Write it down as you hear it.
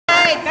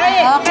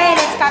Okay,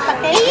 let's cut the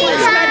cake.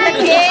 Let's cut the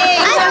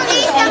cake.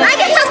 I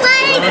get the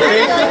light.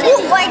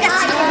 Oh, I got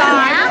some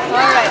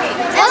Alright.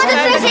 What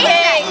does it taste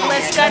like?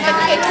 Let's cut the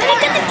cake. Can I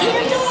get the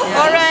candle?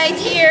 Alright,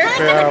 here.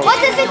 What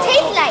does it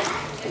taste like?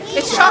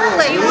 It's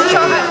chocolate. It's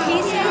chocolate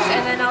pieces,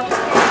 and then I'll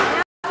just.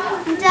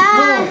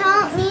 Dad,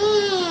 help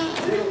me.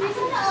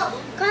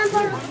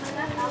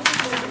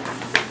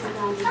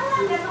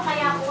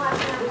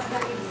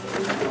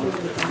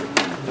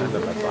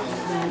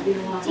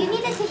 Do you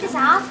need to take this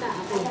off?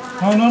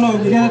 No.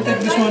 We're gonna take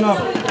this one off.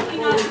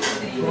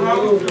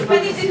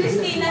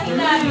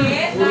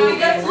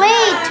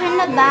 Wait, turn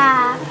the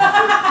back.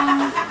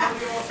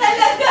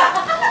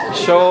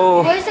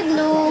 Show. Where's the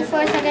glue?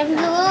 For a second.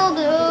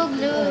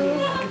 Glue.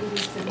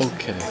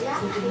 Okay.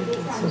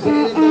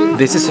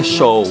 This is a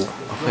show,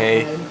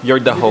 okay? You're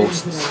the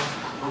host.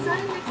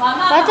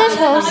 What does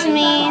host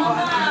mean?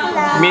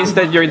 Means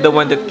that you're the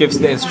one that gives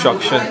the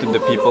instruction to the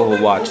people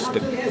who watch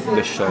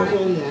the show.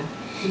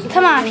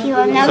 Come on,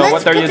 people. Now So let's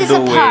what are put you this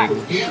doing? apart.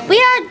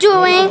 We are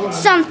doing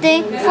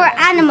something for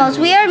animals.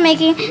 We are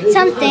making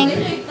something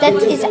that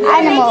is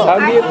animal. How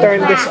do you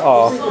turn this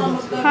off?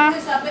 Huh?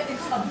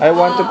 I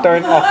want to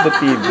turn off the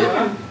TV.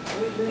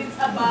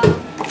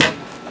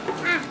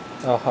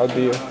 Oh, how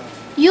do you?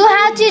 You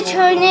have to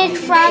turn it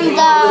from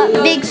the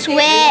big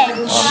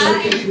switch.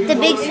 The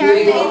big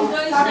circle.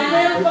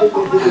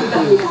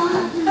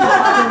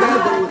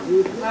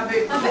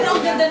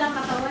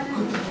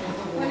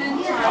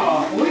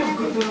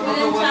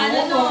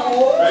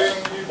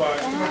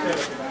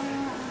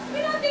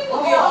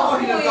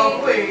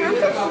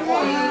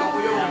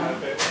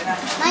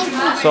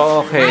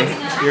 So okay,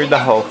 you're the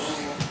host.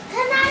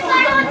 Can I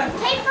buy a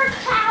paper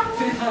towel?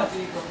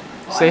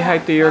 Say hi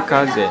to your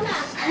cousins.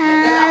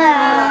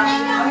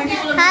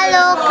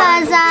 Hello,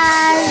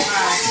 cousins.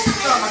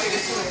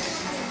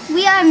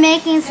 We are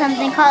making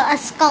something called a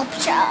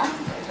sculpture.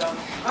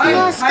 You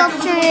know what a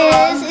sculpture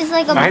is? It's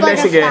like a Ay, hindi,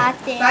 sige. butterfly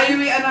thing.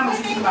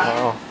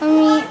 Oh.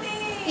 And we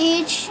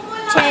each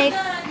take.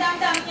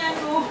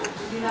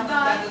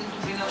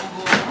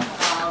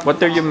 What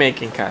are you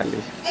making,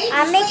 Kali?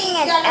 I'm making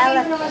an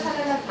elephant.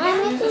 I'm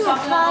making a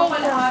tiger.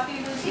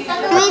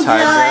 A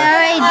tiger? I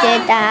already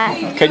did that.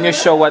 Can you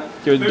show what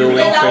you're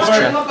doing,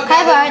 Christian? Can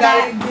I borrow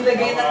that?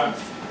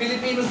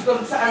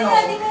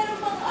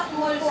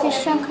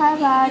 Christian, can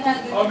I borrow that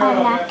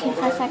napkin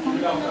for a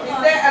second?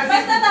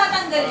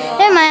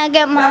 Hey, man, I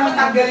get mine.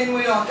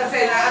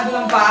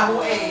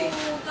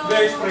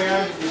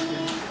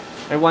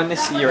 I want to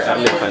see your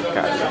elephant,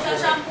 Kali.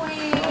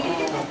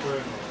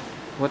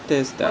 What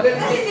is that?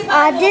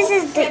 This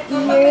is the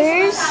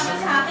ears.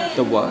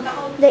 The what?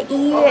 The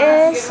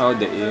ears. Oh,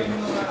 the ear.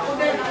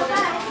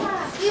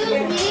 Excuse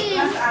me.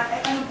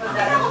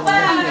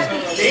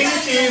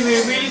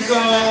 Here we go.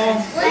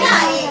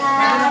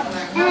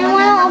 And I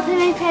want to open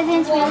my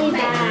presents really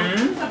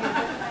bad.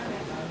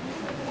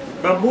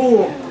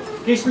 Babu,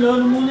 kiss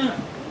lolo muna.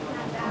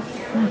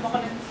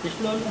 Kiss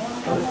lolo.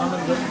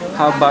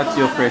 How about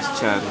you,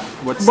 Christian?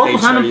 What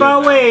stage are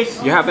you?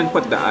 You haven't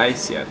put the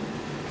eyes yet.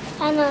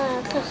 I'm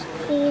just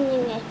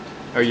cleaning it.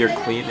 Or you're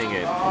cleaning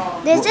it.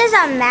 This is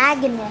a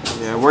magnet.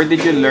 Yeah, where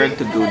did you learn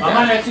to do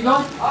that? Let's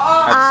go.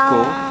 At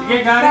school?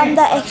 From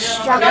the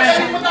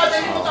instructions.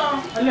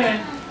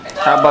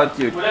 How about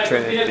you,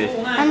 Trinity?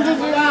 I'm doing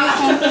the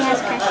same thing as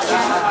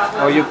Christian.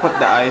 Oh, you put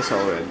the eyes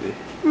already.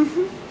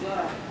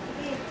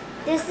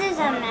 This is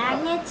a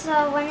magnet,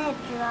 so when it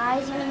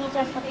dries, we need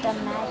to put the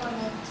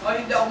magnet.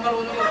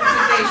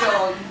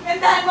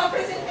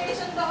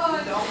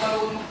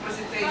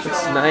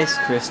 It's nice,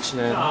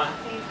 Christian.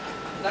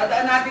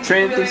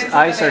 Trinity's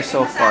eyes are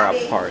so far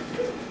apart.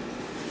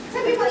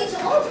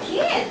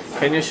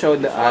 Can you show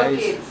the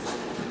eyes?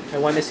 I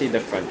want to see the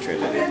front,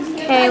 Trinity.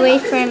 Okay,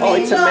 wait for me. Oh,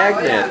 it's a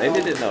magnet. I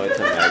didn't know it's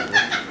a magnet.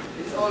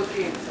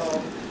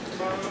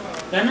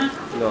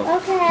 Look.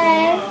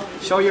 Okay.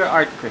 Show your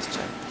art,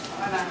 Christian.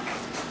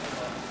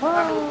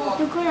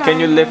 Oh, Can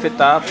you lift it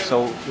up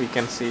so we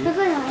can see?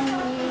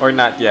 Or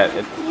not yet?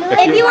 If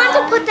you want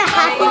to put the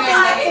happy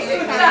face, this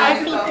is the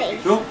happy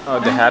face. Oh,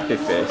 the happy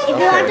face. If you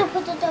want to Okay.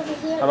 put it over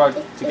here, How about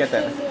it's you get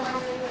that? just gonna be a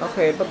happy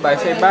Okay, bye-bye.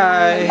 Say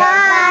bye.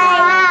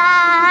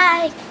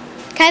 Bye.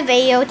 Can I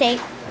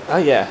videotape? Oh,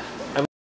 yeah.